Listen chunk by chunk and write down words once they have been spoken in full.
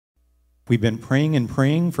we've been praying and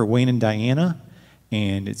praying for Wayne and Diana,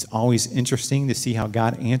 and it's always interesting to see how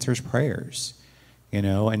God answers prayers,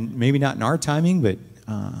 and maybe not in our timing, but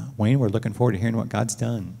Wayne, we're looking forward to hearing what God's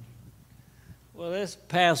done. Well, this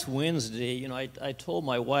past Wednesday, I told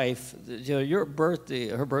my wife, her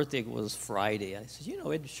birthday was Friday. I said,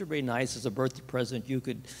 it'd sure be nice as a birthday present,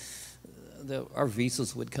 our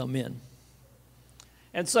visas would come in.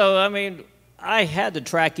 And so, I had the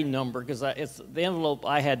tracking number because it's the envelope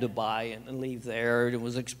I had to buy and leave there. It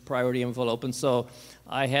was a priority envelope, and so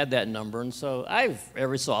I had that number. And so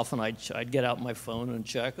every so often I'd get out my phone and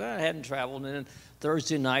check. I hadn't traveled. And then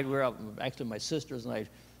Thursday night we were out, actually my sister's night.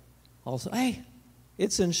 Also, hey,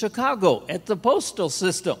 it's in Chicago at the postal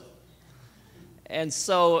system. And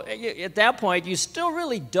so at that point, you still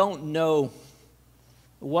really don't know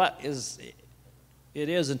what it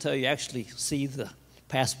is until you actually see the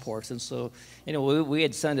passports. And so, we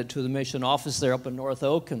had sent it to the mission office there up in North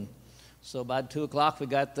Oak, and so about 2 o'clock we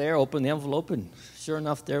got there, opened the envelope, and sure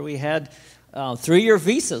enough, there we had 3-year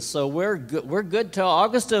visas. So we're good till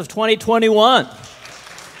August of 2021.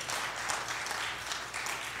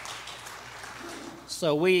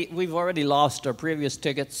 So we've already lost our previous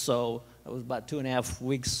tickets, so it was about 2.5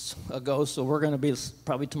 weeks ago, so we're going to be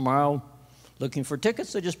probably tomorrow looking for tickets,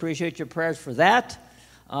 so just appreciate your prayers for that.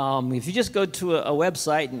 If you just go to a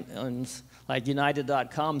website and like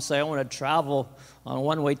United.com, say I want to travel on a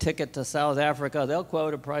one-way ticket to South Africa, they'll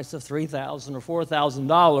quote a price of $3,000 or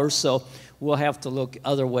 $4,000. So we'll have to look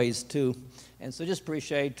other ways too. And so just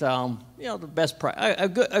appreciate the best price,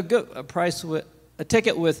 a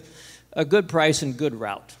ticket with a good price and good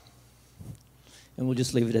route. And we'll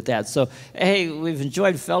just leave it at that. So hey, we've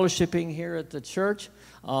enjoyed fellowshipping here at the church.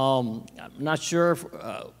 I'm not sure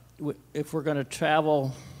if we're going to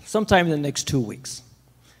travel sometime in the next 2 weeks.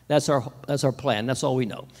 That's our plan. That's all we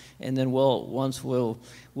know. And then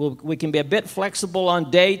we can be a bit flexible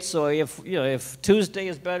on dates. So if Tuesday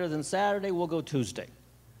is better than Saturday, we'll go Tuesday.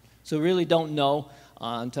 So we really don't know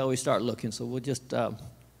until we start looking. So we'll just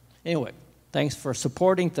anyway. Thanks for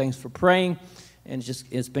supporting. Thanks for praying, and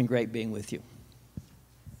it's been great being with you.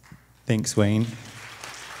 Thanks, Wayne.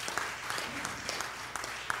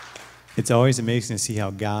 It's always amazing to see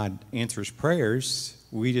how God answers prayers.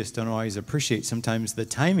 We just don't always appreciate sometimes the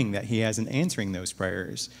timing that He has in answering those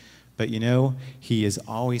prayers. But He is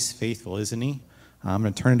always faithful, isn't He? I'm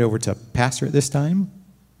going to turn it over to Pastor at this time.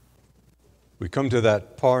 We come to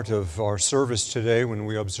that part of our service today when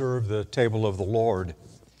we observe the table of the Lord.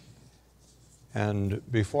 And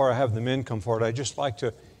before I have the men come forward, I'd just like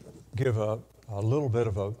to give a little bit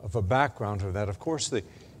of a background to that. Of course, the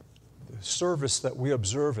service that we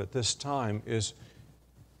observe at this time is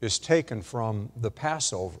taken from the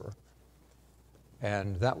Passover.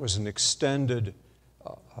 And that was an extended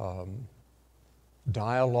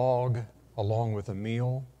dialogue along with a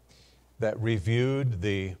meal that reviewed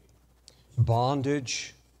the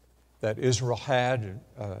bondage that Israel had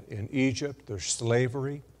in Egypt, their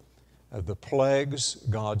slavery, the plagues,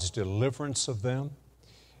 God's deliverance of them,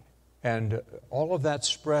 and all of that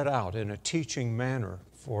spread out in a teaching manner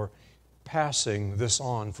for passing this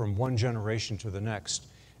on from one generation to the next.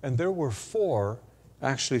 And there were four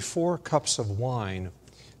cups of wine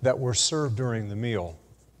that were served during the meal.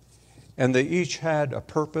 And they each had a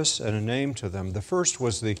purpose and a name to them. The first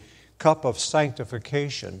was the cup of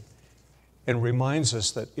sanctification, and reminds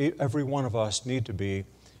us that every one of us need to be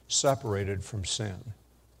separated from sin.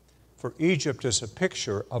 For Egypt is a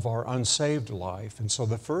picture of our unsaved life. And so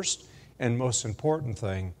the first and most important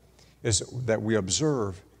thing is that we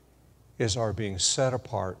observe is our being set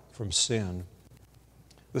apart from sin.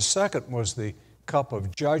 The second was the cup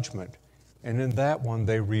of judgment. And in that one,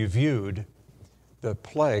 they reviewed the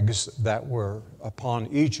plagues that were upon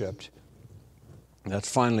Egypt that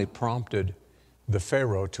finally prompted the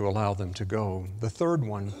Pharaoh to allow them to go. The third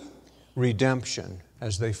one, redemption,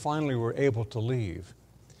 as they finally were able to leave.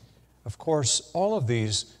 Of course, all of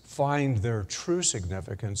these find their true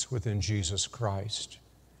significance within Jesus Christ.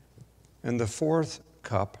 And the fourth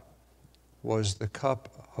cup was the cup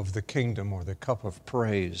of the kingdom, or the cup of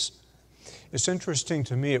praise. It's interesting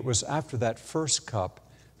to me, it was after that first cup,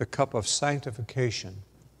 the cup of sanctification,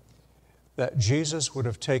 that Jesus would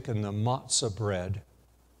have taken the matzah bread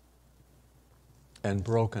and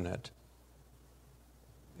broken it.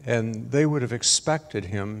 And they would have expected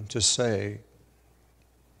Him to say,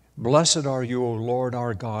 "Blessed are you, O Lord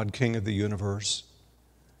our God, King of the universe,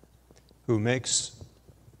 who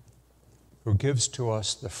gives to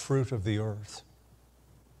us the fruit of the earth."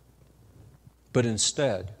 But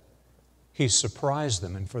instead, He surprised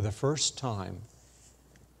them, and for the first time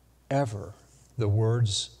ever, the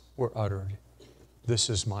words were uttered, "This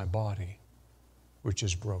is my body." which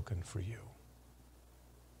is broken for you.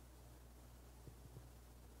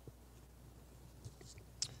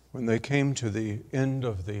 When they came to the end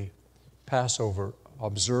of the Passover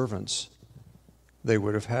observance, they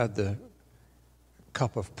would have had the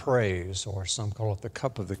cup of praise, or some call it the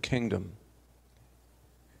cup of the kingdom.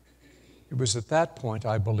 It was at that point,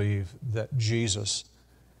 I believe, that Jesus,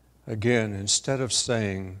 again, instead of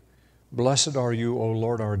saying, "Blessed are you, O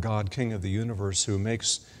Lord our God, King of the universe, who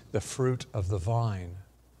makes the fruit of the vine,"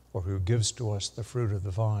 or who gives to us the fruit of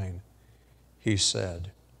the vine, he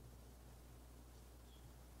said,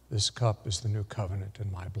 "This cup is the new covenant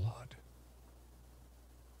in my blood.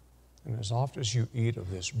 And as often as you eat of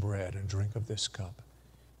this bread and drink of this cup,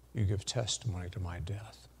 you give testimony to my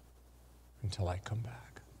death until I come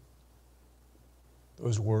back."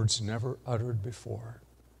 Those words never uttered before,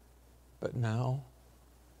 but now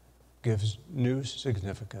gives new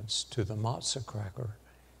significance to the matzah cracker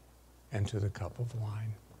and to the cup of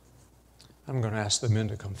wine. I'm going to ask the men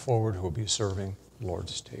to come forward who will be serving the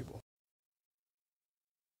Lord's table.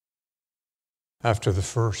 After the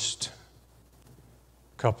first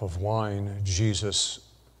cup of wine, Jesus,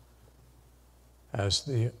 as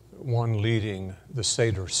the one leading the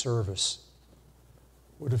Seder service,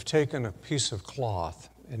 would have taken a piece of cloth,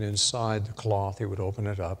 and inside the cloth he would open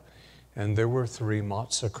it up, and there were 3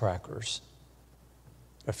 matzah crackers,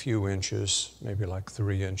 a few inches, maybe like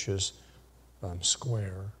 3 inches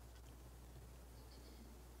square.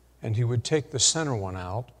 And he would take the center one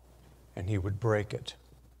out, and he would break it,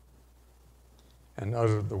 and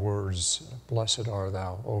utter the words, "Blessed art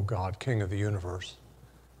thou, O God, King of the universe."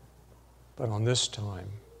 But on this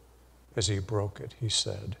time, as he broke it, he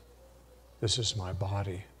said, "This is my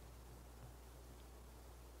body.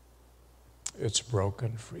 It's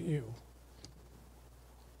broken for you."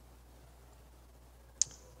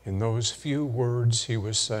 In those few words, he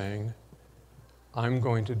was saying, I'm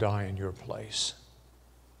going to die in your place.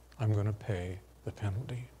 I'm going to pay the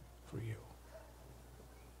penalty for you.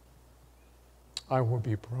 I will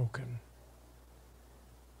be broken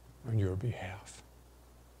on your behalf.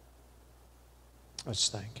 Let's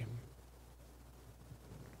thank him.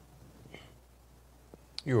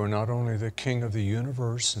 You are not only the King of the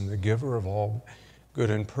universe and the giver of all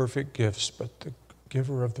good and perfect gifts, but the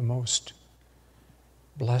giver of the most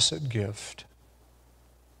blessed gift,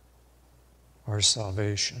 our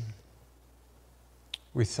salvation.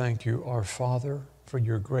 We thank you, our Father, for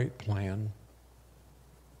your great plan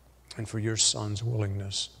and for your Son's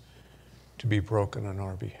willingness to be broken on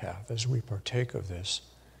our behalf. As we partake of this,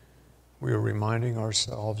 we are reminding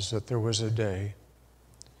ourselves that there was a day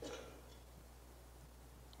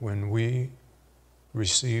when we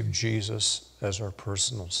received Jesus as our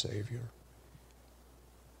personal Savior.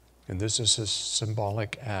 And this is a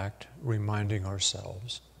symbolic act reminding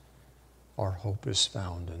ourselves our hope is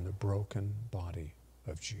found in the broken body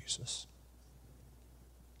of Jesus.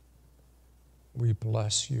 We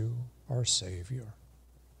bless you, our Savior.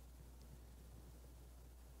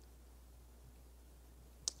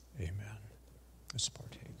 Amen. Let's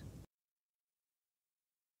partake.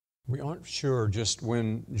 We aren't sure just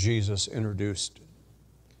when Jesus introduced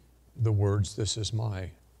the words, "This is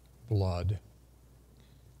my blood.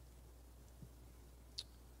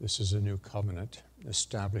 This is a new covenant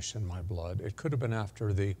established in my blood." It could have been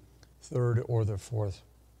after the third or the fourth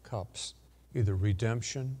cups, either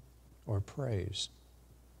redemption or praise.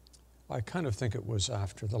 I kind of think it was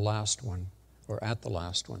after the last one, or at the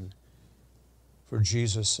last one, for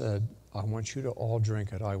Jesus said, "I want you to all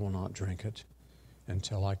drink it. I will not drink it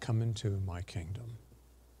until I come into my kingdom."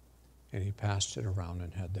 And he passed it around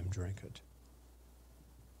and had them drink it.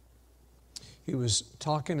 He was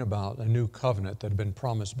talking about a new covenant that had been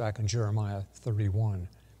promised back in Jeremiah 31,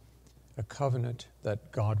 a covenant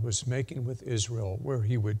that God was making with Israel where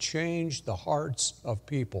he would change the hearts of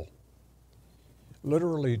people,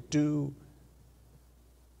 literally do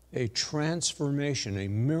a transformation, a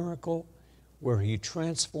miracle where he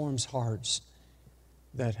transforms hearts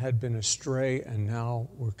that had been astray and now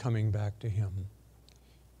were coming back to him.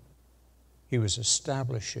 He was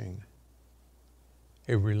establishing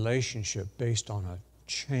a relationship based on a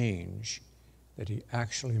change that he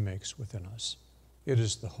actually makes within us. It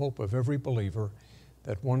is the hope of every believer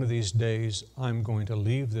that one of these days I'm going to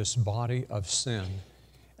leave this body of sin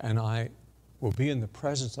and I will be in the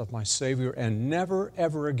presence of my Savior, and never,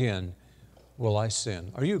 ever again will I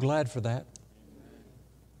sin. Are you glad for that?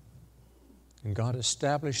 And God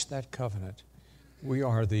established that covenant. We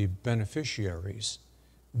are the beneficiaries,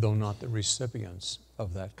 though not the recipients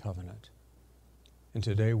of that covenant. And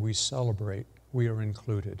today we celebrate, we are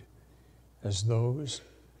included as those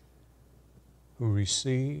who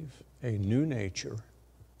receive a new nature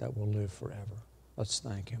that will live forever. Let's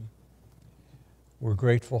thank Him. We're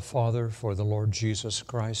grateful, Father, for the Lord Jesus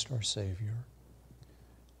Christ, our Savior,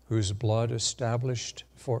 whose blood established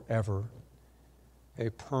forever a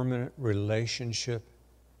permanent relationship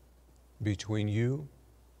between you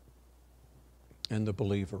and the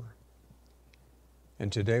believer.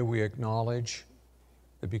 And today we acknowledge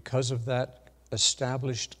that because of that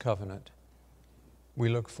established covenant, we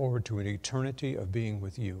look forward to an eternity of being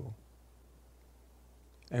with you.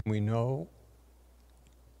 And we know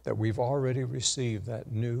that we've already received that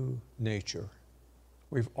new nature.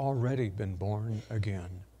 We've already been born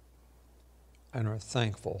again and are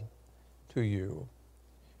thankful to you.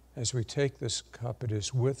 As we take this cup, it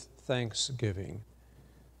is with thanksgiving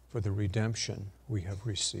for the redemption we have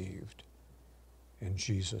received. In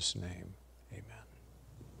Jesus' name, amen.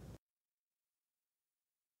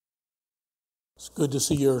 It's good to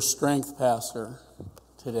see your strength, Pastor,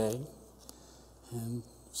 today. And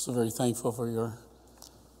so very thankful for your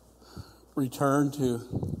return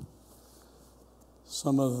to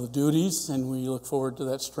some of the duties, and we look forward to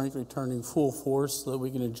that strength returning full force so that we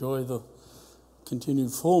can enjoy the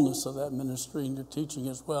continued fullness of that ministry and your teaching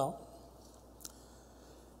as well.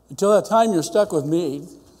 Until that time, you're stuck with me,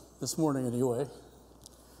 this morning anyway.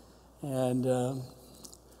 And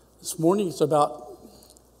this morning it's about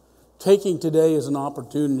taking today as an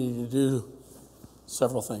opportunity to do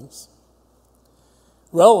several things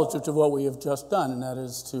relative to what we have just done, and that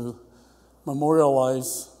is to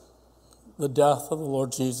memorialize the death of the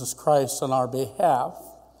Lord Jesus Christ on our behalf.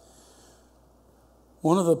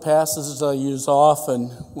 One of the passages I use often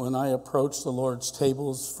when I approach the Lord's table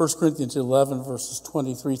is 1 Corinthians 11, verses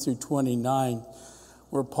 23 through 29,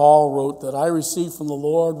 where Paul wrote that I received from the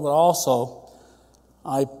Lord what also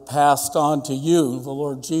I passed on to you. The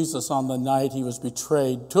Lord Jesus, on the night he was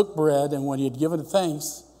betrayed, took bread, and when he had given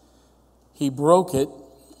thanks, he broke it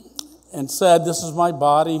and said, "This is my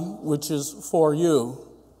body, which is for you.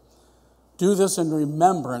 Do this in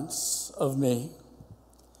remembrance of me."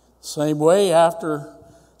 Same way, after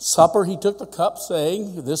supper, he took the cup,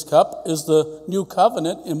 saying, "This cup is the new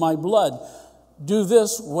covenant in my blood. Do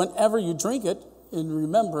this whenever you drink it in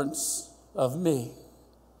remembrance of me.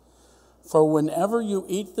 For whenever you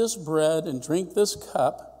eat this bread and drink this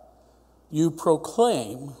cup, you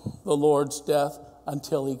proclaim the Lord's death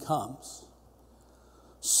until he comes."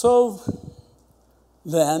 So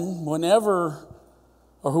then, whenever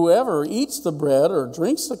or whoever eats the bread or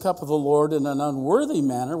drinks the cup of the Lord in an unworthy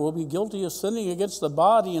manner will be guilty of sinning against the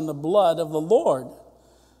body and the blood of the Lord.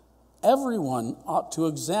 Everyone ought to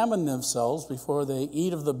examine themselves before they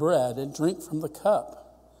eat of the bread and drink from the cup.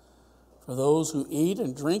 For those who eat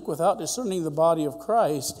and drink without discerning the body of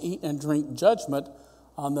Christ eat and drink judgment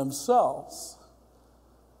on themselves.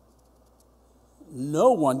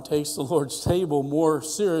 No one takes the Lord's table more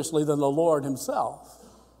seriously than the Lord himself.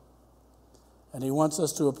 And he wants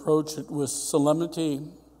us to approach it with solemnity,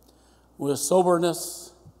 with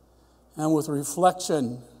soberness, and with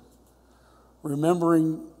reflection,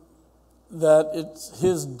 remembering that it's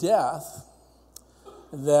his death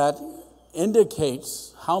that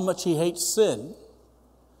indicates how much he hates sin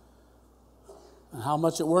and how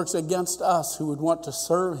much it works against us who would want to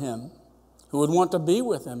serve him, who would want to be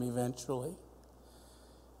with him eventually.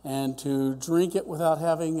 And to drink it without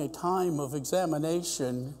having a time of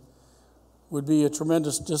examination would be a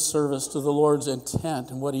tremendous disservice to the Lord's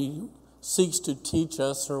intent and what he seeks to teach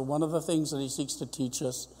us, or one of the things that he seeks to teach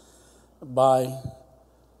us by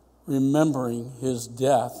remembering his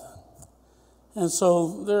death. And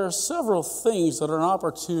so there are several things that are an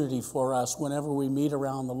opportunity for us whenever we meet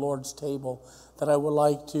around the Lord's table that I would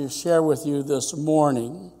like to share with you this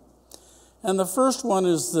morning. And the first one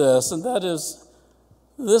is this, and that is,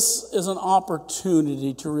 this is an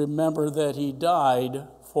opportunity to remember that he died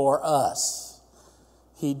for us.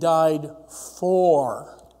 He died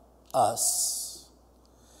for us.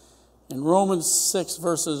 In Romans 6,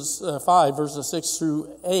 verses 5, verses 6 through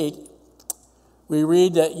 8, we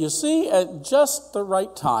read that, "You see, at just the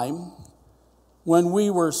right time, when we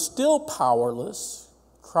were still powerless,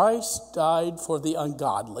 Christ died for the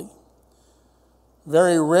ungodly.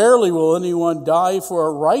 Very rarely will anyone die for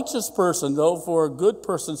a righteous person, though for a good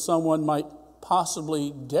person someone might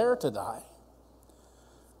possibly dare to die.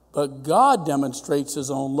 But God demonstrates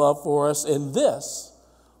his own love for us in this: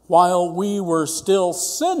 while we were still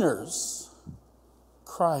sinners,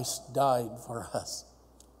 Christ died for us."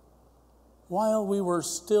 While we were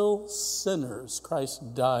still sinners,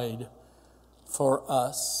 Christ died for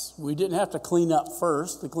us. We didn't have to clean up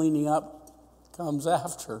first. The cleaning up comes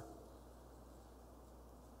after.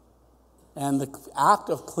 And the act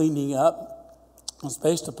of cleaning up It's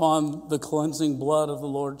based upon the cleansing blood of the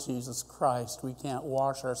Lord Jesus Christ. We can't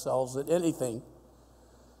wash ourselves in anything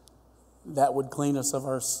that would clean us of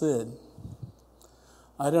our sin.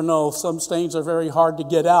 I don't know, some stains are very hard to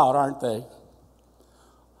get out, aren't they?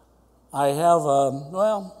 I have,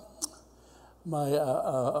 a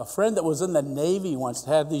friend that was in the Navy once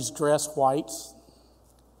had these dress whites.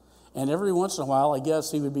 And every once in a while, I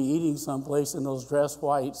guess he would be eating someplace in those dress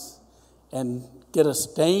whites and get a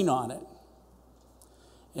stain on it.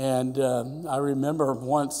 And I remember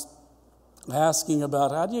once asking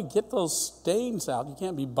about, how do you get those stains out? You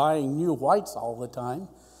can't be buying new whites all the time.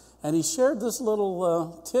 And he shared this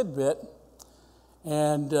little tidbit,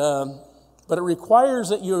 but it requires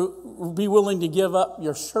that you be willing to give up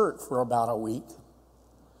your shirt for about a week.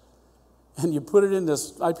 And you put it in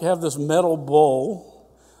this, I have this metal bowl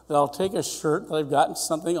that I'll take a shirt that I've gotten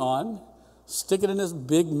something on, stick it in this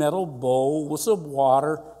big metal bowl with some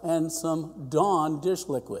water and some Dawn dish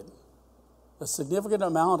liquid, a significant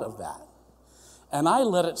amount of that. And I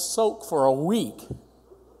let it soak for a week.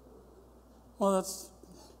 Well,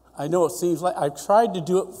 I know it seems like, I've tried to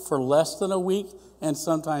do it for less than a week, and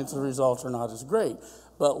sometimes the results are not as great.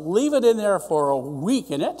 But leave it in there for a week,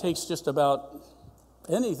 and that takes just about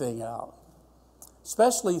anything out,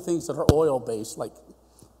 especially things that are oil-based, like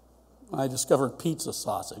I discovered pizza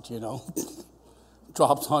sausage,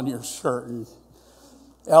 drops on your shirt, and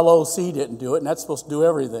LOC didn't do it, and that's supposed to do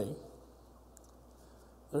everything.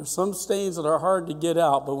 There's some stains that are hard to get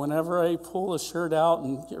out, but whenever I pull the shirt out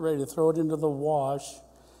and get ready to throw it into the wash,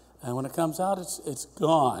 and when it comes out, it's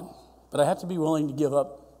gone. But I have to be willing to give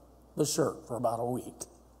up the shirt for about a week.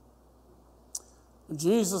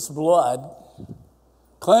 Jesus' blood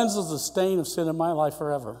cleanses the stain of sin in my life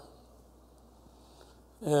forever.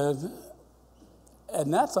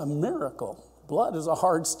 And that's a miracle. Blood is a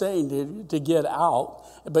hard stain to get out,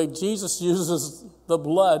 but Jesus uses the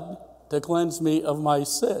blood to cleanse me of my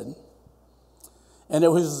sin. And it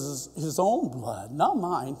was his own blood, not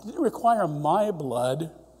mine. It didn't require my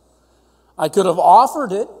blood. I could have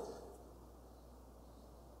offered it.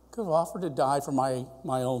 Could have offered to die for my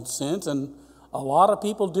own sins, and a lot of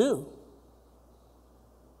people do.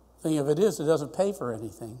 The thing of it is, it doesn't pay for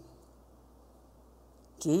anything.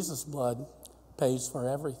 Jesus' blood pays for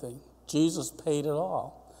everything. Jesus paid it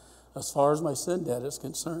all, as far as my sin debt is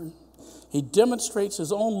concerned. He demonstrates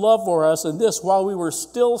his own love for us in this: while we were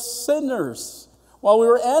still sinners, while we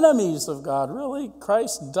were enemies of God, really,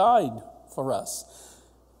 Christ died for us.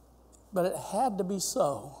 But it had to be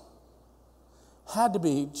so. Had to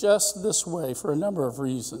be just this way for a number of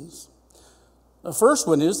reasons. The first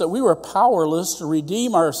one is that we were powerless to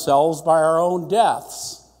redeem ourselves by our own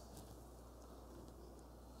deaths.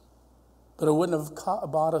 But it wouldn't have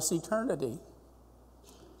bought us eternity.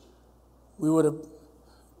 We would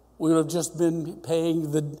have just been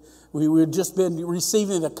we would have just been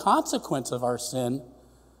receiving the consequence of our sin,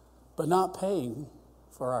 but not paying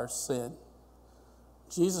for our sin.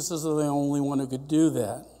 Jesus is the only one who could do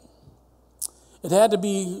that. It had to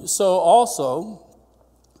be so also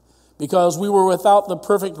because we were without the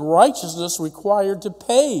perfect righteousness required to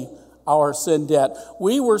pay our sin debt.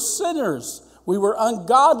 We were sinners. We were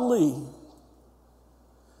ungodly.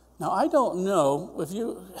 Now, I don't know if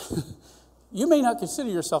you may not consider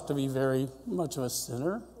yourself to be very much of a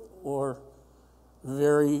sinner or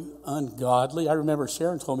very ungodly. I remember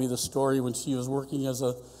Sharon told me the story when she was working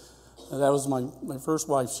that was my first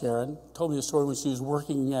wife, Sharon, told me the story when she was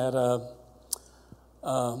working at a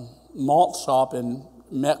malt shop in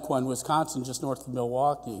Mequon, Wisconsin, just north of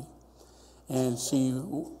Milwaukee. And she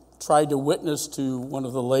tried to witness to one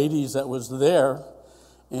of the ladies that was there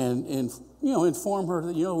and inform her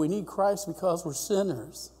that, we need Christ because we're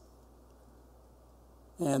sinners.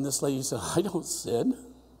 And this lady said, I don't sin.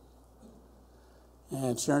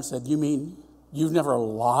 And Sharon said, you mean you've never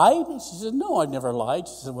lied? And she said, no, I've never lied.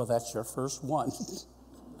 She said, well, that's your first one.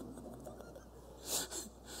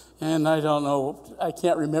 And I don't know, I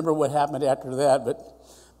can't remember what happened after that,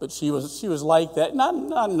 but she was like that,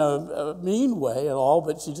 not in a mean way at all,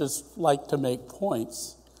 but she just liked to make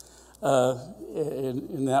points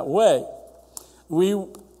in that way.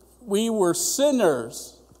 We were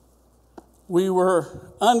sinners. We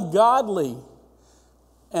were ungodly.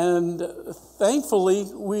 And thankfully,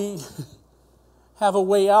 we have a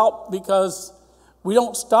way out because we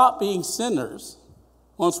don't stop being sinners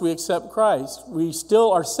once we accept Christ. We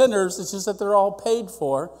still are sinners, it's just that they're all paid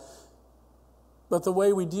for. But the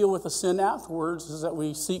way we deal with the sin afterwards is that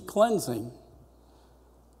we seek cleansing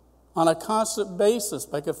on a constant basis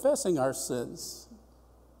by confessing our sins.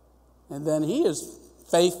 And then he is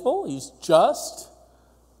faithful, he's just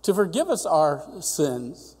to forgive us our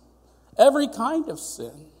sins Every kind of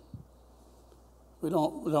sin. We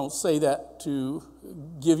don't say that to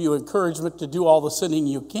give you encouragement to do all the sinning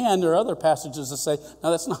you can. There are other passages that say,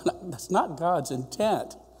 no, that's not God's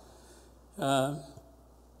intent.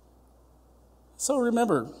 So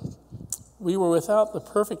remember, we were without the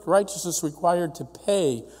perfect righteousness required to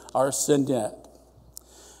pay our sin debt.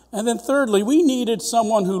 And then thirdly, we needed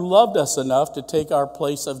someone who loved us enough to take our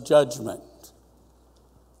place of judgment.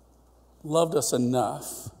 Loved us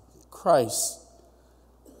enough. Christ,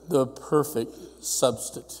 the perfect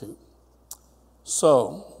substitute.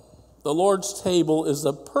 So, the Lord's table is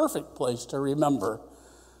the perfect place to remember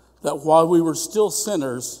that while we were still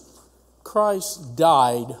sinners, Christ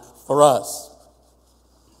died for us.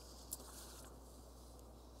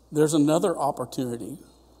 There's another opportunity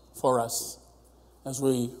for us as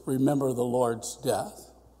we remember the Lord's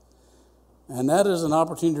death. And that is an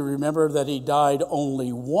opportunity to remember that he died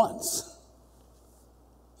only once.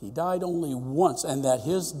 He died only once, and that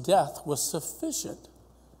his death was sufficient.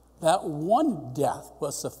 That one death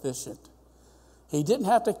was sufficient. He didn't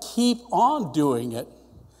have to keep on doing it,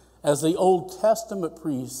 as the Old Testament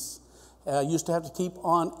priests used to have to keep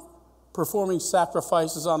on performing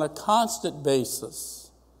sacrifices on a constant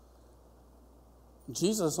basis.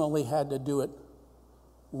 Jesus only had to do it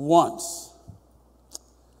once.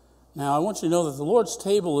 Now, I want you to know that the Lord's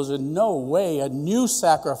table is in no way a new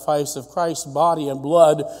sacrifice of Christ's body and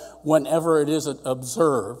blood whenever it is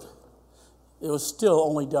observed. It was still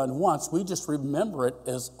only done once. We just remember it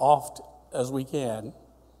as oft as we can.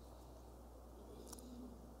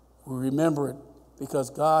 We remember it because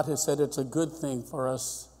God has said it's a good thing for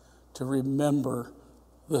us to remember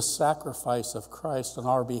the sacrifice of Christ on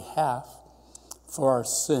our behalf for our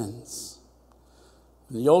sins.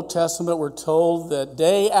 In the Old Testament, we're told that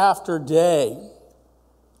day after day,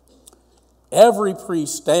 every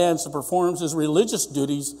priest stands and performs his religious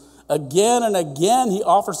duties. Again and again, he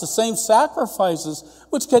offers the same sacrifices,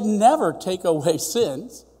 which could never take away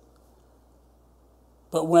sins.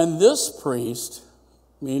 But when this priest,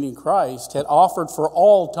 meaning Christ, had offered for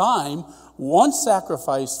all time one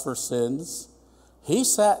sacrifice for sins, he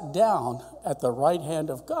sat down at the right hand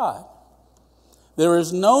of God. There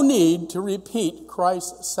is no need to repeat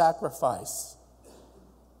Christ's sacrifice.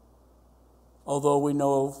 Although we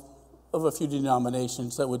know of a few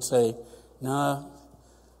denominations that would say, nah,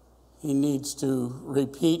 he needs to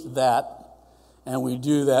repeat that, and we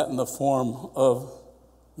do that in the form of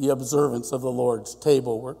the observance of the Lord's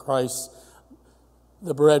table, where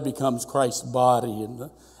the bread becomes Christ's body,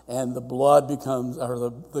 and the blood becomes,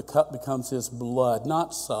 or the cup becomes his blood.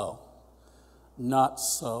 Not so. Not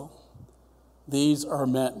so. These are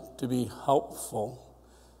meant to be helpful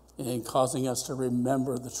in causing us to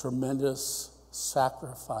remember the tremendous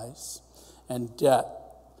sacrifice and debt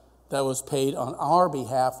that was paid on our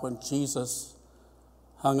behalf when Jesus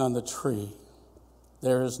hung on the tree.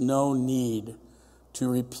 There is no need to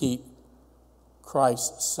repeat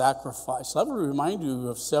Christ's sacrifice. Let me remind you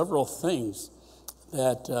of several things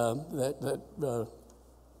that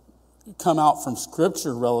come out from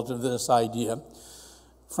Scripture relative to this idea.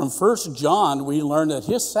 From 1 John, we learn that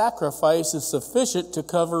his sacrifice is sufficient to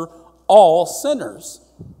cover all sinners.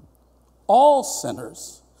 All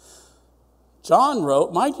sinners. John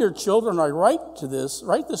wrote, "My dear children, I write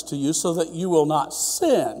this to you so that you will not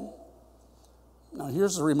sin." Now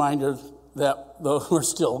here's a reminder that though we're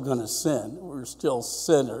still going to sin, we're still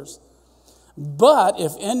sinners. But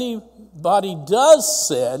if anybody does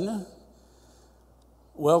sin,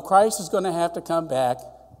 well, Christ is going to have to come back,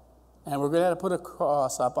 and we're going to have to put a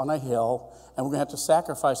cross up on a hill, and we're going to have to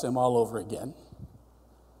sacrifice him all over again.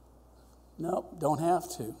 Nope, don't have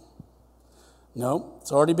to. Nope,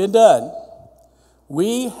 it's already been done.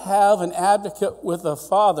 We have an advocate with the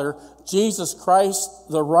Father, Jesus Christ,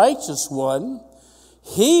 the righteous one.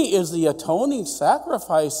 He is the atoning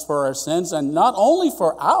sacrifice for our sins, and not only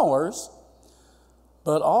for ours,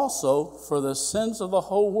 but also for the sins of the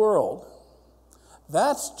whole world.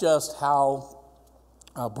 That's just how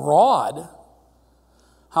broad,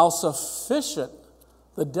 how sufficient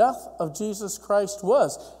the death of Jesus Christ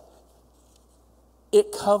was.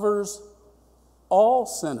 It covers all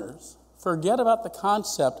sinners. Forget about the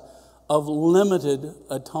concept of limited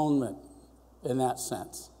atonement in that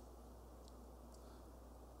sense.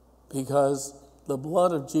 Because the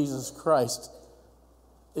blood of Jesus Christ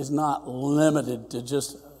is not limited to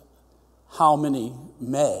just how many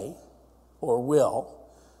may or will.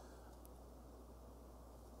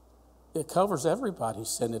 It covers everybody's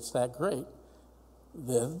sin. It's that great.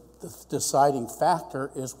 The deciding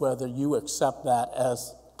factor is whether you accept that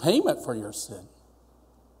as payment for your sin.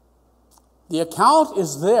 The account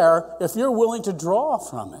is there if you're willing to draw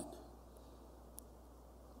from it.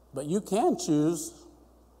 But you can choose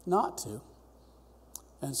not to.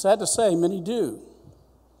 And sad to say, many do.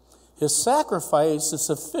 His sacrifice is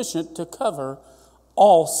sufficient to cover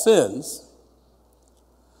all sins,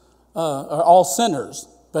 or all sinners.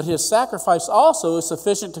 But his sacrifice also is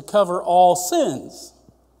sufficient to cover all sins.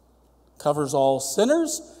 Covers all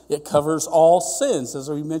sinners. It covers all sins, as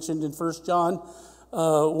we mentioned in 1 John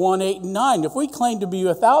 1, 8, and 9. If we claim to be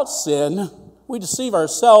without sin, we deceive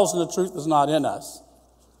ourselves and the truth is not in us.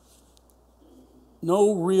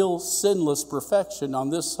 No real sinless perfection on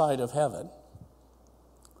this side of heaven.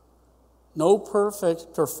 No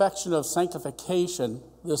perfection of sanctification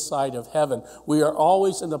this side of heaven. We are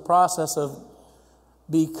always in the process of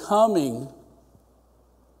becoming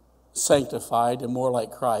sanctified and more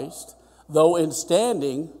like Christ. Though in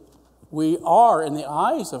standing, we are, in the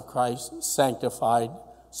eyes of Christ, sanctified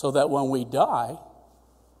so that when we die,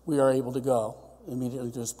 we are able to go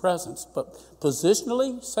immediately to his presence. But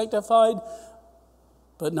positionally sanctified,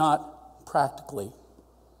 but not practically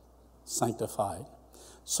sanctified.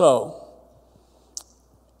 So,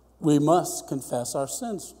 we must confess our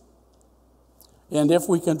sins. And if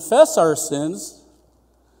we confess our sins,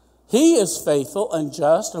 he is faithful and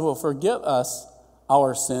just and will forgive us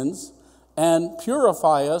our sins and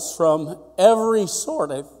purify us from every sort,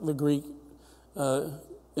 the Greek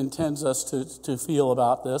intends us to feel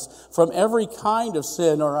about this, from every kind of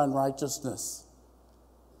sin or unrighteousness.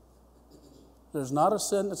 There's not a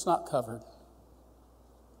sin that's not covered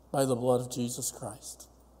by the blood of Jesus Christ.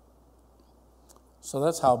 So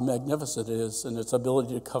that's how magnificent it is in its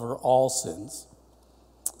ability to cover all sins.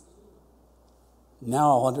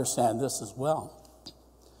 Now I'll understand this as well.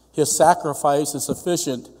 His sacrifice is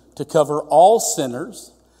sufficient to cover all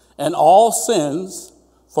sinners and all sins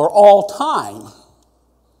for all time.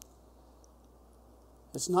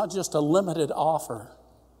 It's not just a limited offer.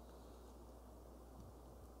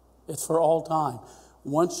 It's for all time.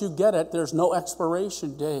 Once you get it, there's no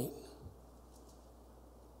expiration date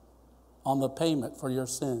on the payment for your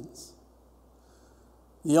sins.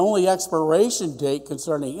 The only expiration date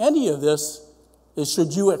concerning any of this is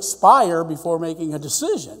should you expire before making a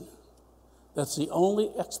decision. That's the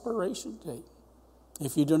only expiration date.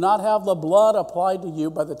 If you do not have the blood applied to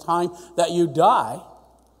you by the time that you die,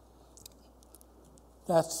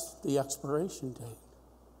 that's the expiration date.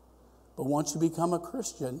 But once you become a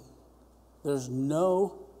Christian, there's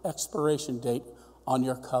no expiration date on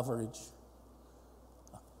your coverage.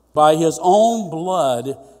 By his own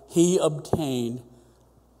blood, he obtained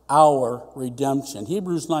our redemption.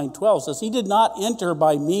 Hebrews 9:12 says, he did not enter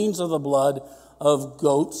by means of the blood of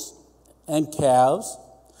goats and calves.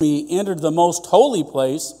 He entered the most holy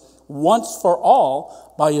place once for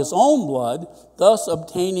all by his own blood, thus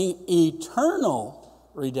obtaining eternal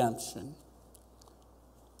redemption.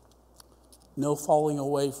 No falling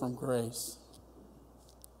away from grace.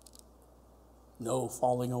 No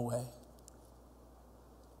falling away.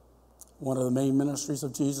 One of the main ministries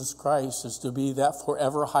of Jesus Christ is to be that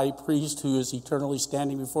forever high priest who is eternally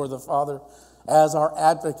standing before the Father as our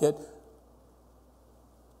advocate,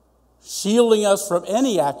 shielding us from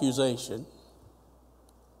any accusation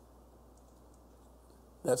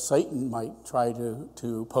that Satan might try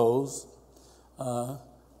to pose,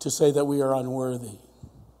 to say that we are unworthy.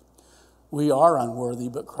 We are unworthy,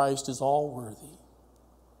 but Christ is all worthy.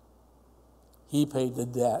 He paid the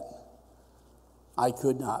debt I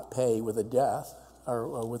could not pay with a death,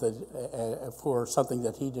 or with for something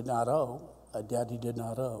that he did not owe, a debt he did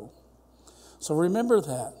not owe. So remember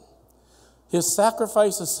that. His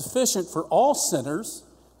sacrifice is sufficient for all sinners,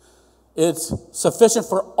 it's sufficient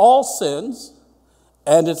for all sins,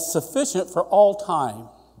 and it's sufficient for all time.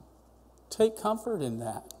 Take comfort in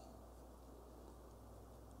that.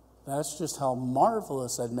 That's just how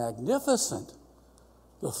marvelous and magnificent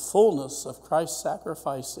the fullness of Christ's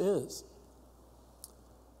sacrifice is.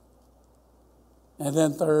 And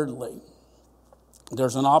then thirdly,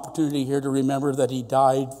 there's an opportunity here to remember that he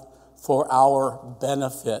died for our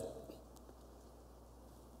benefit.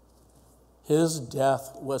 His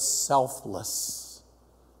death was selfless.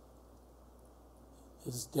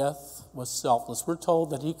 His death was selfless. We're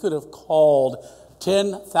told that he could have called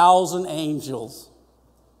 10,000 angels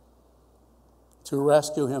to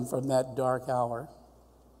rescue him from that dark hour.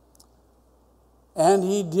 And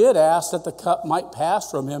he did ask that the cup might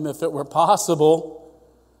pass from him if it were possible,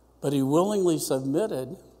 but he willingly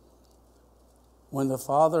submitted when the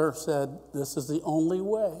Father said, this is the only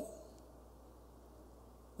way.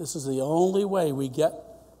 This is the only way we get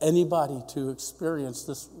anybody to experience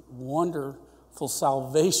this wonderful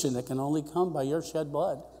salvation that can only come by your shed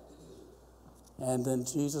blood. And then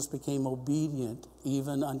Jesus became obedient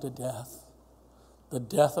even unto death. the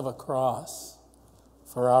death of a cross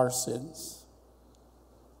for our sins.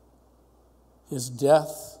 His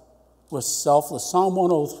death was selfless. Psalm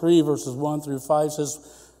 103, verses 1 through 5 says,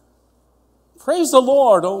 "Praise the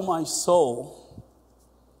Lord, O my soul.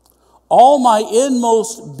 All my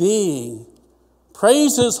inmost being,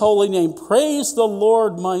 praise his holy name. Praise the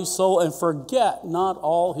Lord, my soul, and forget not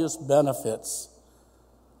all his benefits."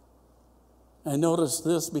 And notice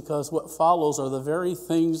this, because what follows are the very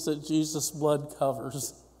things that Jesus' blood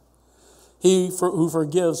covers. He who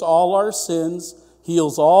forgives all our sins,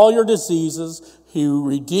 heals all your diseases, who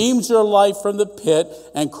redeems your life from the pit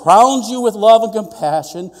and crowns you with love and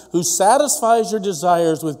compassion, who satisfies your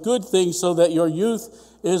desires with good things so that your youth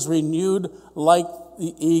is renewed like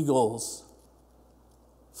the eagles.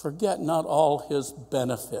 Forget not all his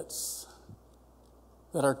benefits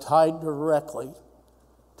that are tied directly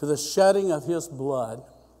to the shedding of his blood,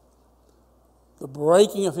 the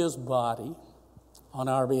breaking of his body on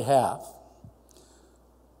our behalf.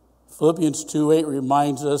 Philippians 2:8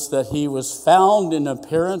 reminds us that he was found in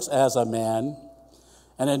appearance as a man,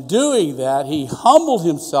 and in doing that, he humbled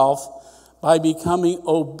himself by becoming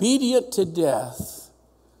obedient to death,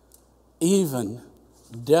 even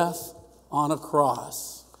death on a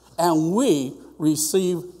cross. And we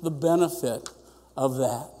receive the benefit of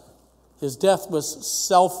that. His death was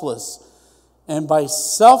selfless. And by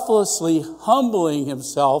selflessly humbling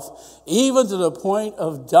himself, even to the point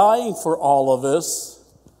of dying for all of us,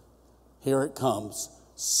 here it comes.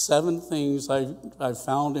 7 things I've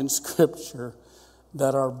found in Scripture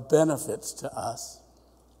that are benefits to us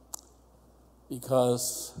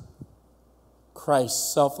because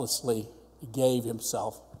Christ selflessly gave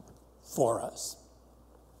himself for us.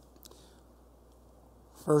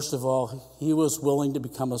 First of all, he was willing to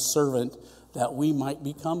become a servant that we might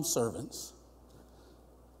become servants.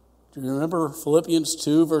 Do you remember Philippians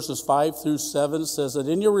 2, verses 5 through 7 says that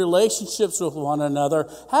in your relationships with one another,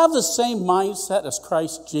 have the same mindset as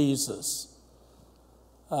Christ Jesus,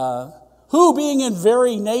 who being in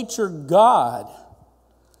very nature God,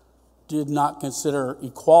 did not consider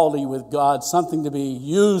equality with God something to be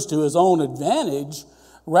used to his own advantage.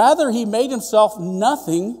 Rather, he made himself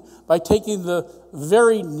nothing by taking the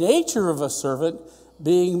very nature of a servant,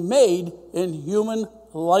 being made in human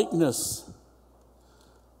likeness.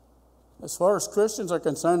 As far as Christians are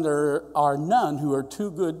concerned, there are none who are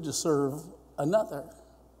too good to serve another.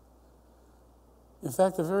 In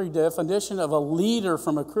fact, the very definition of a leader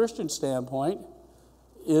from a Christian standpoint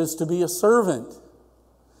is to be a servant.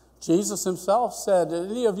 Jesus himself said,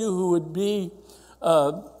 any of you who would be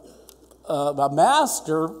a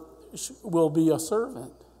master will be a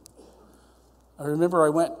servant. I remember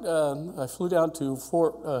I flew down to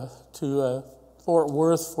Fort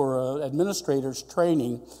Worth for administrators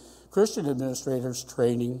training, Christian administrators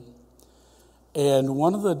training, and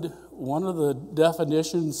one of the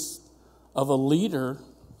definitions of a leader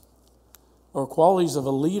or qualities of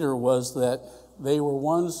a leader was that they were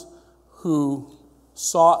ones who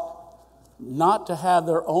sought not to have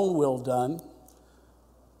their own will done,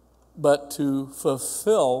 but to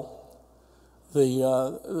fulfill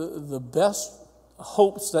the best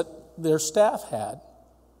hopes that their staff had,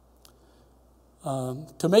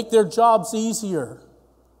 to make their jobs easier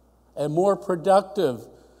and more productive.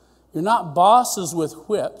 You're not bosses with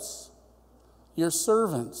whips. You're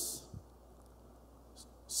servants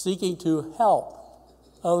seeking to help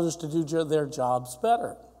others to do their jobs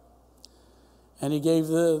better. And he gave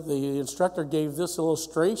the instructor gave this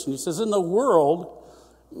illustration. He says, in the world,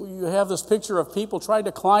 you have this picture of people trying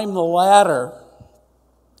to climb the ladder.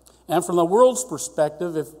 And from the world's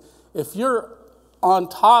perspective, if you're on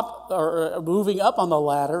top or moving up on the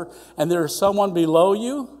ladder and there's someone below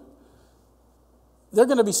you, they're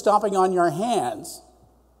going to be stomping on your hands,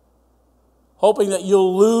 hoping that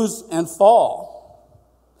you'll lose and fall.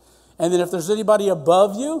 And then if there's anybody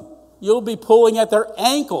above you, you'll be pulling at their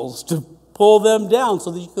ankles to pull them down so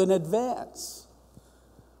that you can advance.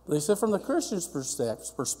 They said from the Christian's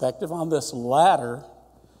perspective on this ladder,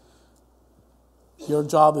 your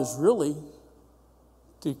job is really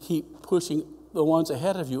to keep pushing the ones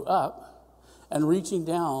ahead of you up and reaching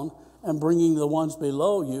down and bringing the ones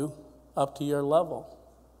below you up to your level.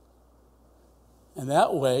 And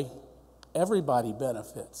that way, everybody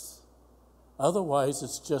benefits. Otherwise,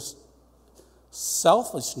 it's just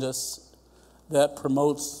selfishness that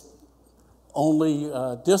promotes only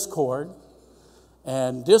discord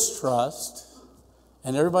and distrust,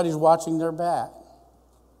 and everybody's watching their back.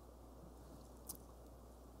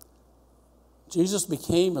 Jesus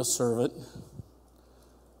became a servant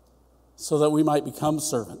so that we might become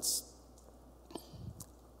servants.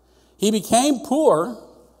 He became poor.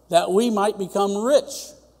 that we might become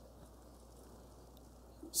rich.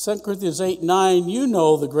 2 Corinthians 8:9, you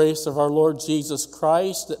know the grace of our Lord Jesus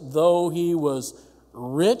Christ, that though he was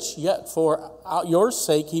rich, yet for your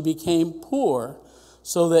sake he became poor,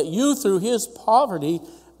 so that you through his poverty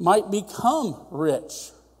might become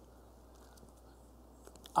rich.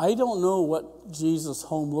 I don't know what Jesus'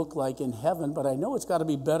 home looked like in heaven, but I know it's got to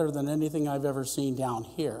be better than anything I've ever seen down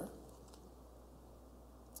here.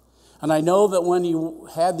 And I know that when he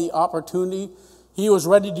had the opportunity, he was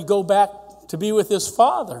ready to go back to be with his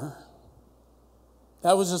Father.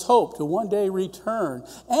 That was his hope, to one day return.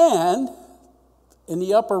 And in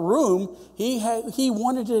the upper room, he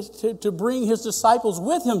wanted to bring his disciples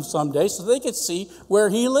with him someday so they could see where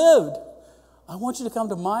he lived. I want you to come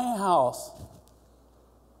to my house.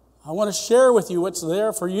 I want to share with you what's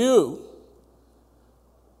there for you.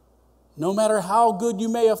 No matter how good you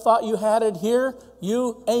may have thought you had it here,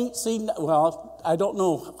 you ain't seen, well, I don't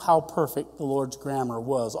know how perfect the Lord's grammar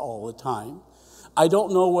was all the time. I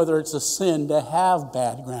don't know whether it's a sin to have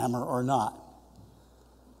bad grammar or not.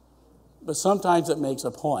 But sometimes it makes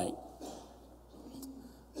a point.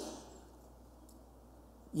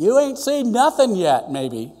 You ain't seen nothing yet,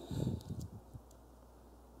 maybe.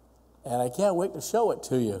 And I can't wait to show it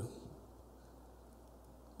to you.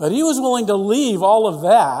 But he was willing to leave all of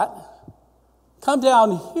that, come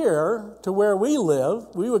down here to where we live.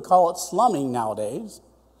 We would call it slumming nowadays.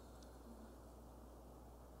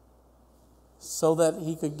 So that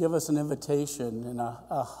he could give us an invitation and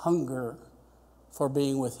a hunger for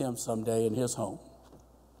being with him someday in his home.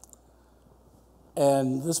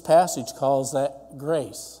 And this passage calls that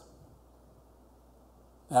grace.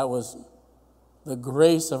 That was the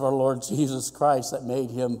grace of our Lord Jesus Christ that made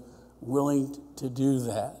him willing to do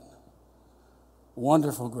that.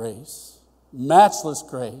 Wonderful grace, matchless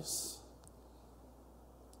grace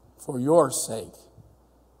for your sake.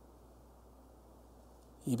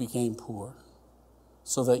 He became poor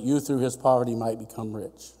so that you through his poverty might become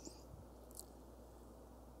rich.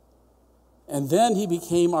 And then he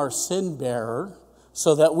became our sin bearer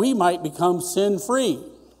so that we might become sin free.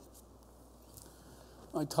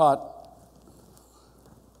 I taught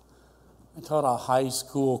a high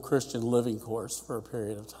school Christian living course for a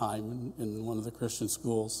period of time in one of the Christian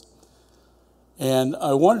schools. And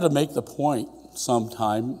I wanted to make the point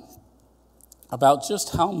sometime about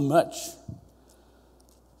just how much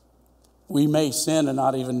we may sin and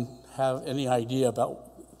not even have any idea about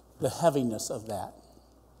the heaviness of that.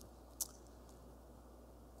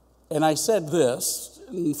 And I said this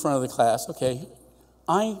in front of the class, okay,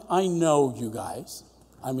 I know you guys.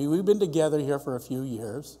 I mean, we've been together here for a few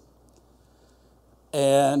years.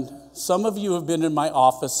 And some of you have been in my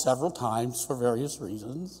office several times for various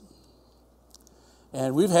reasons.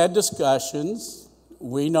 And we've had discussions.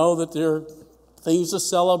 We know that there are things to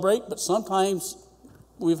celebrate, but sometimes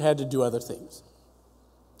we've had to do other things.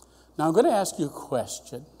 Now, I'm going to ask you a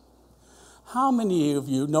question. How many of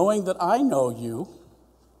you, knowing that I know you,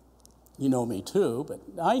 you know me too, but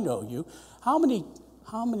I know you, how many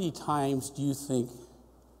times do you think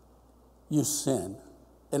you sin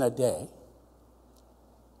in a day?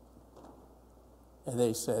 And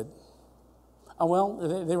they said, oh, well,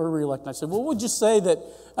 they were reluctant. I said, well, would you say that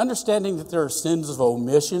understanding that there are sins of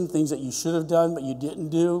omission, things that you should have done but you didn't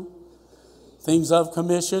do, things of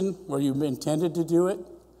commission where you intended to do it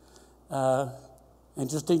and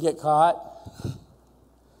just didn't get caught?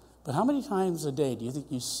 But how many times a day do you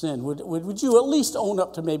think you sin? Would you at least own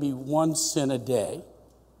up to maybe one sin a day?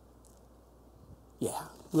 Yeah,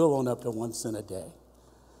 we'll own up to one sin a day.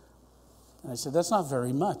 And I said, that's not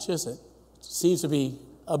very much, is it? It seems to be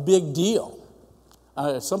a big deal.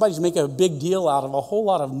 Somebody's making a big deal out of a whole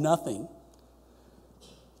lot of nothing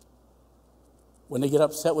when they get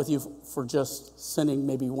upset with you for just sinning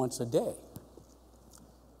maybe once a day.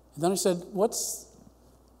 And then I said, what's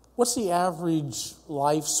the average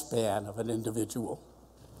lifespan of an individual?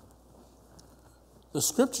 The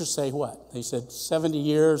scriptures say what? They said 70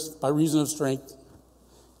 years by reason of strength,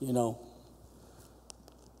 80.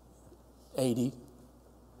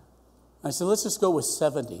 I said, let's just go with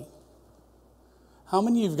 70. How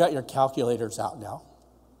many of you have got your calculators out now?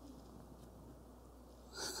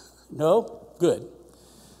 No? Good.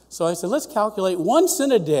 So I said, let's calculate one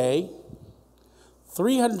sin a day,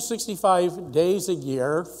 365 days a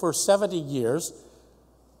year for 70 years.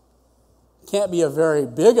 Can't be a very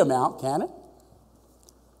big amount, can it?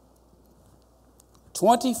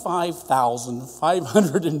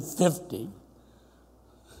 25,550.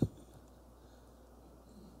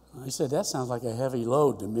 I said, that sounds like a heavy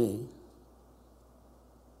load to me.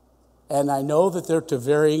 And I know that they're to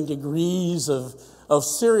varying degrees of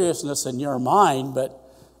seriousness in your mind, but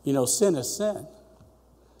sin is sin.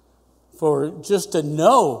 For just to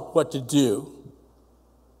know what to do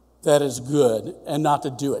that is good and not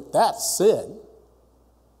to do it, that's sin.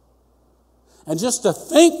 And just to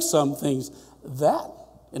think some things, that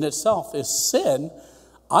in itself is sin.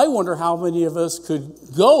 I wonder how many of us could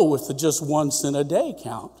go with the just one sin a day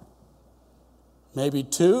count. Maybe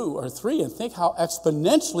 2 or 3, and think how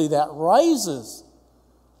exponentially that rises.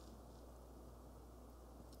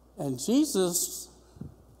 And Jesus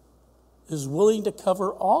is willing to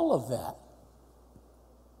cover all of that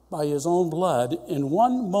by his own blood in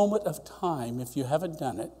one moment of time, if you haven't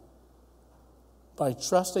done it, by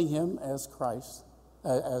trusting him as Christ,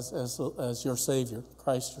 as your Savior,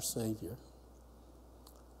 Christ your Savior.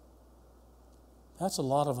 That's a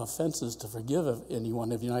lot of offenses to forgive of any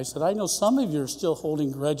one of you. And I said, I know some of you are still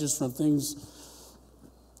holding grudges from things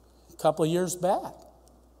a couple of years back.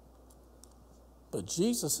 But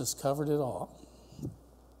Jesus has covered it all.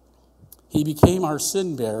 He became our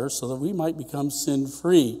sin bearer so that we might become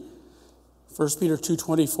sin-free. 1 Peter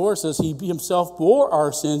 2:24 says, he himself bore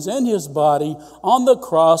our sins in his body on the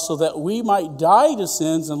cross so that we might die to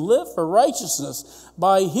sins and live for righteousness.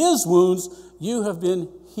 By his wounds you have been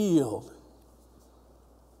healed.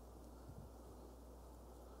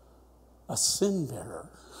 A sin bearer.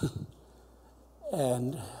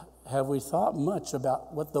 And have we thought much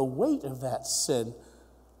about what the weight of that sin?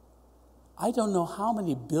 I don't know how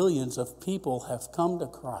many billions of people have come to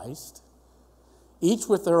Christ, each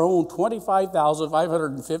with their own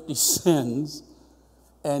 25,550 sins,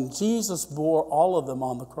 and Jesus bore all of them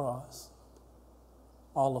on the cross.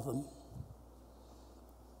 All of them.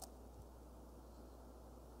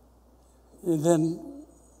 And then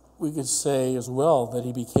we could say as well that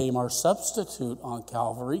he became our substitute on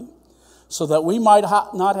Calvary so that we might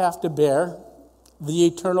not have to bear the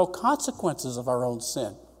eternal consequences of our own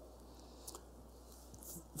sin.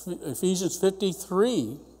 Ephesians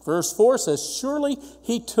 53, verse 4 says, surely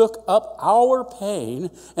he took up our pain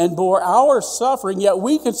and bore our suffering, yet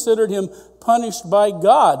we considered him punished by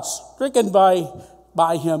God, stricken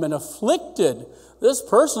by him and afflicted. This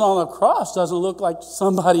person on the cross doesn't look like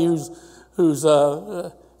somebody who's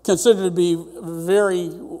considered to be very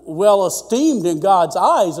well esteemed in God's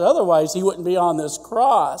eyes. Otherwise, he wouldn't be on this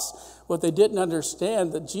cross. What they didn't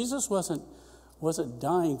understand, that Jesus wasn't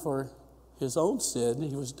dying for his own sin.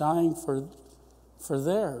 He was dying for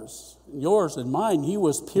theirs, yours and mine. He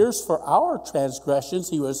was pierced for our transgressions.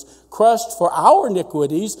 He was crushed for our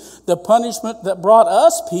iniquities. The punishment that brought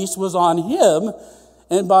us peace was on him,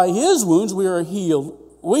 and by his wounds we are healed.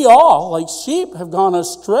 We all, like sheep, have gone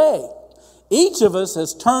astray. Each of us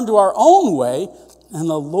has turned to our own way, and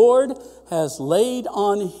the Lord has laid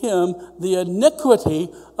on him the iniquity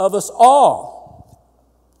of us all.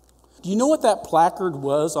 Do you know what that placard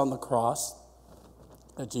was on the cross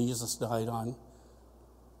that Jesus died on?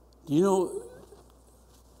 Do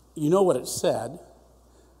you know what it said?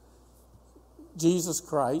 Jesus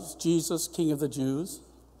Christ, Jesus, King of the Jews,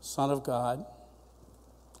 Son of God.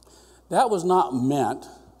 That was not meant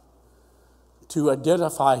to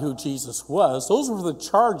identify who Jesus was. Those were the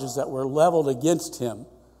charges that were leveled against him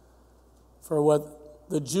for what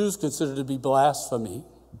the Jews considered to be blasphemy.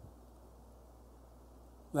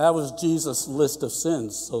 That was Jesus' list of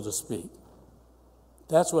sins, so to speak.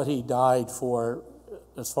 That's what he died for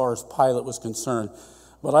as far as Pilate was concerned.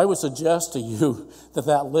 But I would suggest to you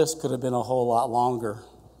that list could have been a whole lot longer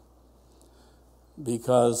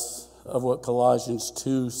because of what Colossians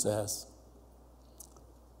 2 says.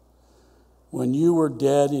 When you were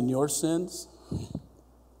dead in your sins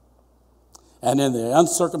and in the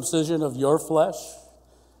uncircumcision of your flesh,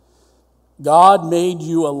 God made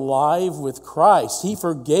you alive with Christ. He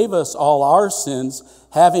forgave us all our sins,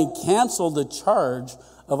 having canceled the charge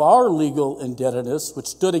of our legal indebtedness, which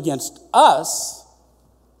stood against us.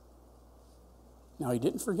 Now, he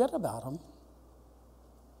didn't forget about them.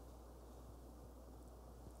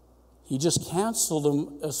 He just canceled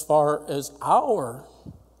them as far as our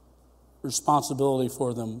responsibility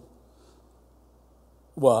for them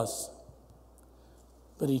was.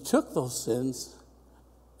 But he took those sins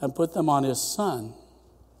and put them on his Son.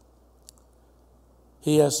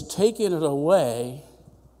 He has taken it away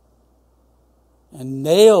and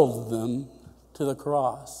nailed them to the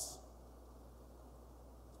cross.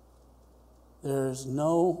 There's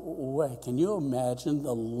no way. Can you imagine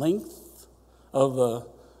the length of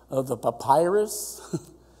the papyrus?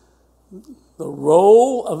 The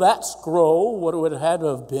roll of that scroll, what it would have had to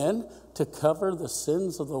have been to cover the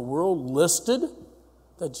sins of the world listed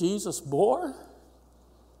that Jesus bore.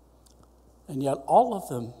 And yet all of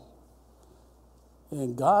them,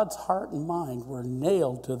 in God's heart and mind, were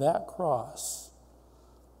nailed to that cross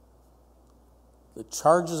The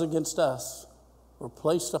charges against us were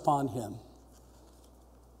placed upon him.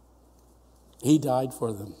 He died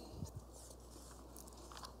for them.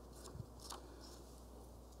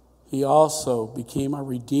 He also became a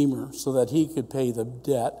redeemer so that he could pay the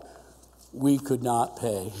debt we could not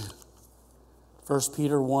pay. 1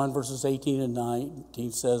 Peter 1, verses 18 and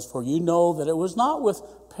 19 says, "For you know that it was not with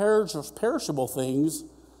perishable things,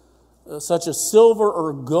 such as silver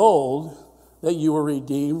or gold, that you were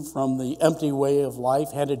redeemed from the empty way of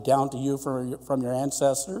life handed down to you from your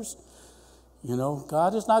ancestors." You know,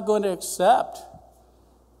 God is not going to accept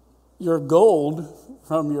your gold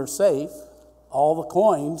from your safe, all the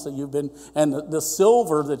coins that you've been, and the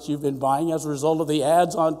silver that you've been buying as a result of the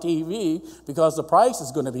ads on TV, because the price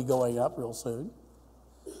is going to be going up real soon.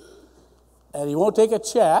 And he won't take a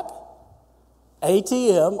check,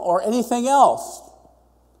 ATM, or anything else.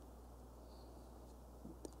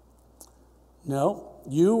 No,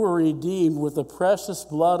 you were redeemed with the precious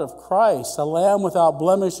blood of Christ, a lamb without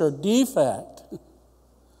blemish or defect.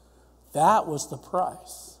 That was the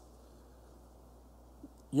price.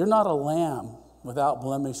 You're not a lamb without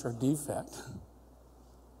blemish or defect.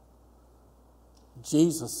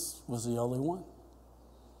 Jesus was the only one.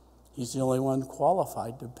 He's the only one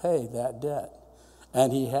qualified to pay that debt,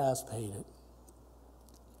 and he has paid it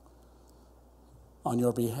on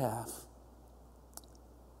your behalf.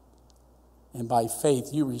 And by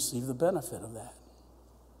faith, you receive the benefit of that.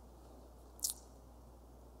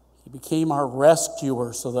 He became our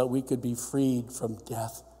rescuer so that we could be freed from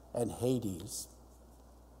death and Hades.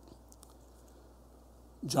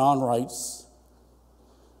 John writes,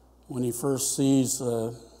 when he first sees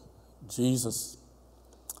Jesus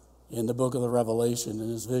in the book of the Revelation, in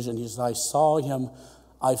his vision, he says, "I saw him,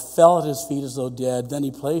 I fell at his feet as though dead. Then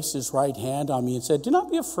he placed his right hand on me and said, 'Do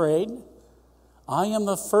not be afraid. I am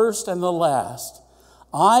the first and the last.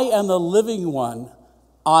 I am the living one.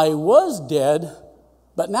 I was dead,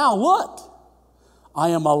 but now look, I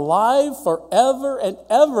am alive forever and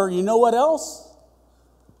ever.'" You know what else?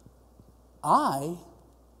 "I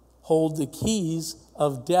hold the keys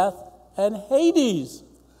of death and Hades."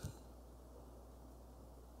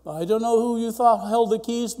 I don't know who you thought held the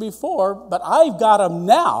keys before, but I've got them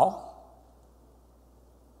now.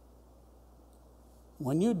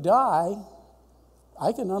 When you die,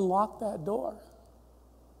 I can unlock that door.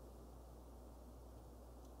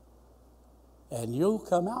 And you'll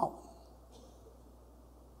come out.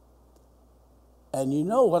 And you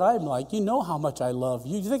know what I'm like. You know how much I love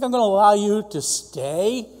you. You think I'm going to allow you to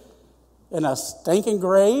stay in a stinking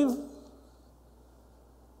grave?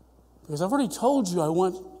 Because I've already told you I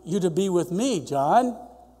want you to be with me, John.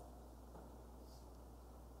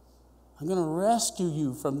 I'm going to rescue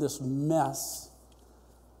you from this mess.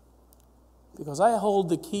 Because I hold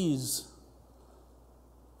the keys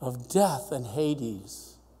of death and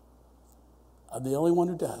Hades. I'm the only one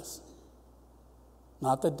who does.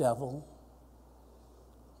 Not the devil.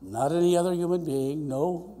 Not any other human being.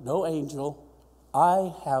 No angel.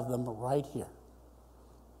 I have them right here.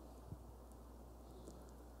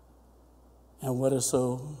 And what is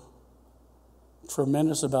so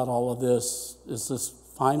tremendous about all of this is this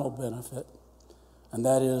final benefit, and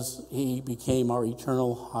that is he became our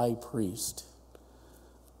eternal high priest.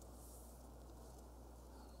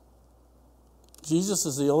 Jesus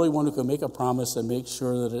is the only one who can make a promise and make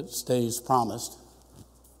sure that it stays promised,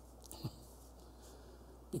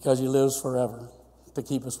 because he lives forever to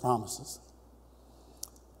keep his promises.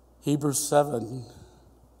 Hebrews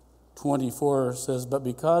 7:24 says, "But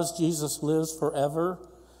because Jesus lives forever,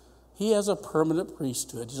 he has a permanent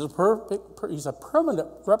priesthood." He's a permanent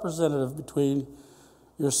representative between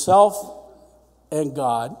yourself and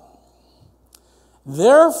God.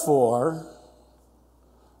 Therefore,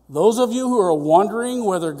 those of you who are wondering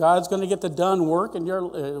whether God's going to get the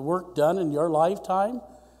work done in your lifetime,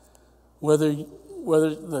 whether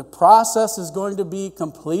the process is going to be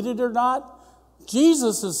completed or not,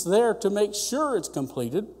 Jesus is there to make sure it's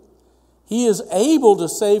completed. He is able to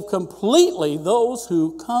save completely those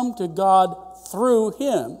who come to God through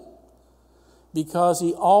him, because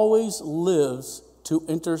he always lives to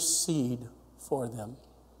intercede for them.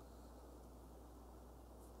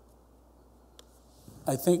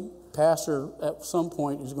 I think Pastor at some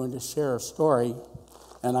point is going to share a story,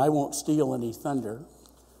 and I won't steal any thunder,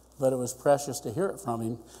 but it was precious to hear it from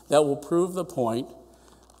him, that will prove the point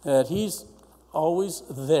that he's always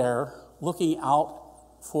there looking out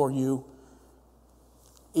for you.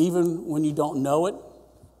 Even when you don't know it,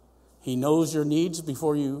 he knows your needs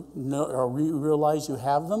before you know or realize you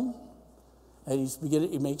have them, and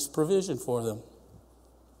he makes provision for them.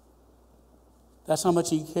 That's how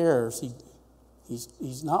much he cares.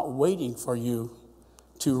 He's not waiting for you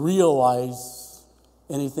to realize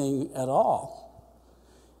anything at all.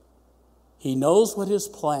 He knows what his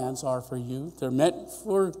plans are for you. They're meant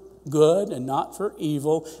for good and not for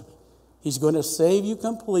evil. He's going to save you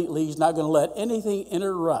completely. He's not going to let anything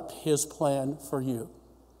interrupt his plan for you.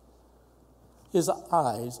 His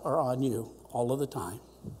eyes are on you all of the time.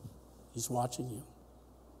 He's watching you.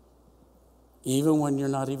 Even when you're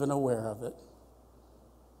not even aware of it,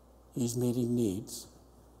 he's meeting needs.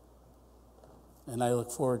 And I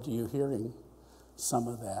look forward to you hearing some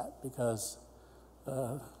of that, because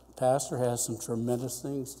Pastor has some tremendous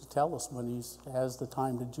things to tell us when he has the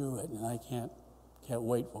time to do it, and I can't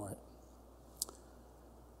wait for it.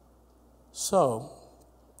 So,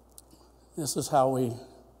 this is how we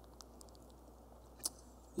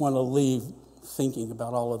want to leave thinking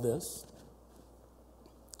about all of this.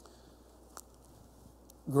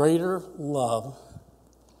 Greater love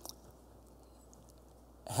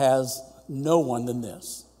has no one than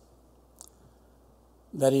this,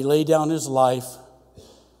 that he laid down his life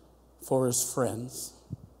for his friends.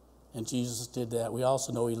 And Jesus did that. We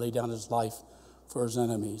also know he laid down his life for his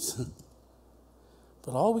enemies.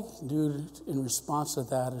 But all we can do in response to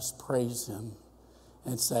that is praise him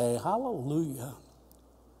and say, hallelujah.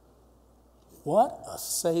 What a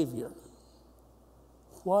Savior.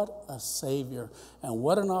 What a Savior. And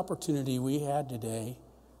what an opportunity we had today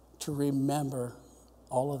to remember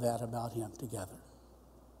all of that about him together.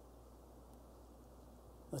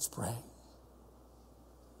 Let's pray.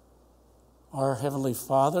 Our Heavenly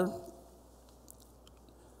Father,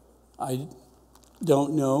 I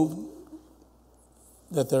don't know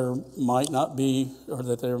that there might not be, or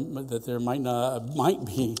that there might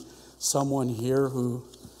be someone here who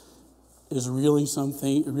is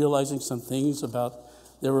realizing some things about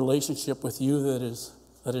their relationship with you that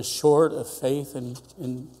is short of faith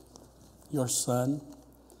in your Son.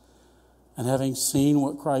 And having seen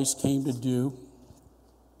what Christ came to do,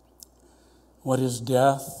 what his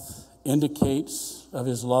death indicates of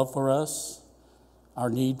his love for us, our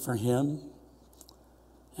need for him,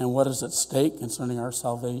 and what is at stake concerning our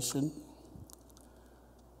salvation.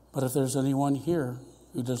 But if there's anyone here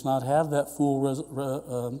who does not have that full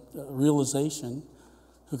realization,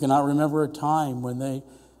 who cannot remember a time when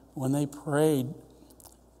they prayed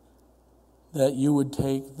that you would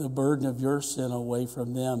take the burden of your sin away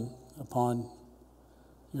from them upon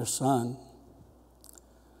your Son,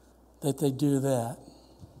 that they do that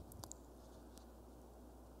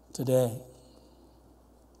today,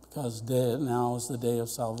 because now is the day of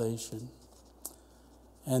salvation.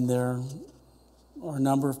 And there are a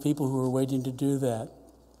number of people who are waiting to do that.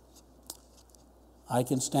 I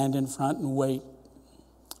can stand in front and wait.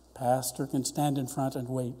 Pastor can stand in front and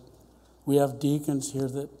wait. We have deacons here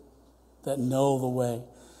that know the way.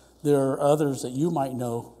 There are others that you might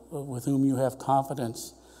know with whom you have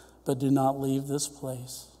confidence, but do not leave this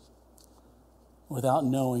place without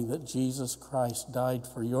knowing that Jesus Christ died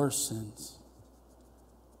for your sins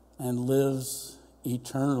and lives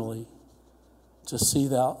eternally to see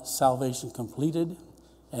that salvation completed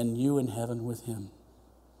and you in heaven with him.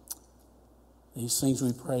 These things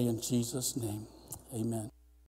we pray in Jesus' name. Amen.